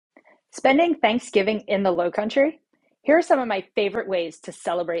Spending Thanksgiving in the Lowcountry? Here are some of my favorite ways to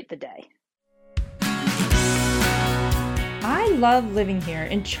celebrate the day. I love living here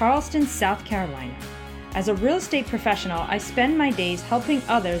in Charleston, South Carolina. As a real estate professional, I spend my days helping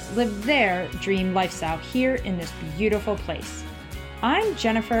others live their dream lifestyle here in this beautiful place. I'm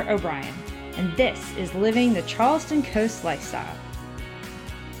Jennifer O'Brien, and this is Living the Charleston Coast Lifestyle.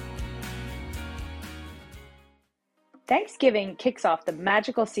 Thanksgiving kicks off the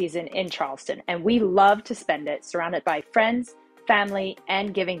magical season in Charleston, and we love to spend it surrounded by friends, family,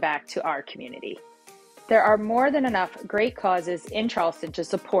 and giving back to our community. There are more than enough great causes in Charleston to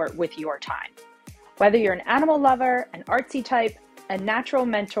support with your time. Whether you're an animal lover, an artsy type, a natural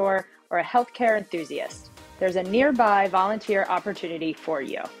mentor, or a healthcare enthusiast, there's a nearby volunteer opportunity for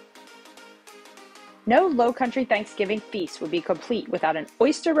you. No Lowcountry Thanksgiving feast would be complete without an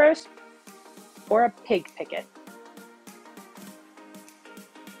oyster roast or a pig picket.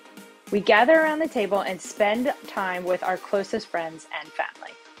 We gather around the table and spend time with our closest friends and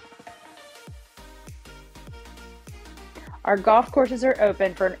family. Our golf courses are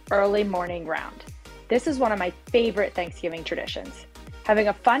open for an early morning round. This is one of my favorite Thanksgiving traditions, having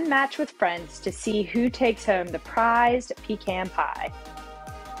a fun match with friends to see who takes home the prized pecan pie.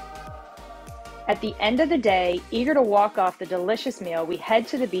 At the end of the day, eager to walk off the delicious meal, we head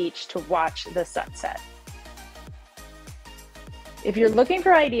to the beach to watch the sunset. If you're looking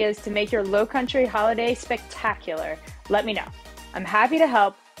for ideas to make your Lowcountry holiday spectacular, let me know. I'm happy to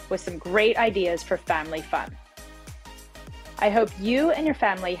help with some great ideas for family fun. I hope you and your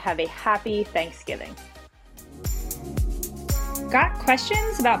family have a happy Thanksgiving. Got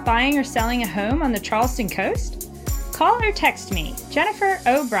questions about buying or selling a home on the Charleston coast? Call or text me, Jennifer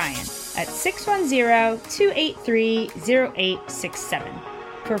O'Brien, at 610-283-0867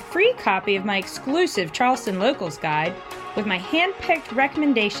 for a free copy of my exclusive Charleston Locals Guide with my hand-picked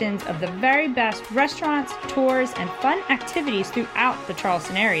recommendations of the very best restaurants, tours, and fun activities throughout the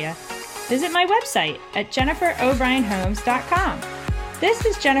Charleston area. Visit my website at jennifero''brienhomes.com. This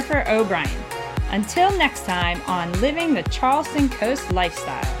is Jennifer O'Brien. Until next time on Living the Charleston Coast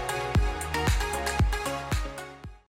Lifestyle.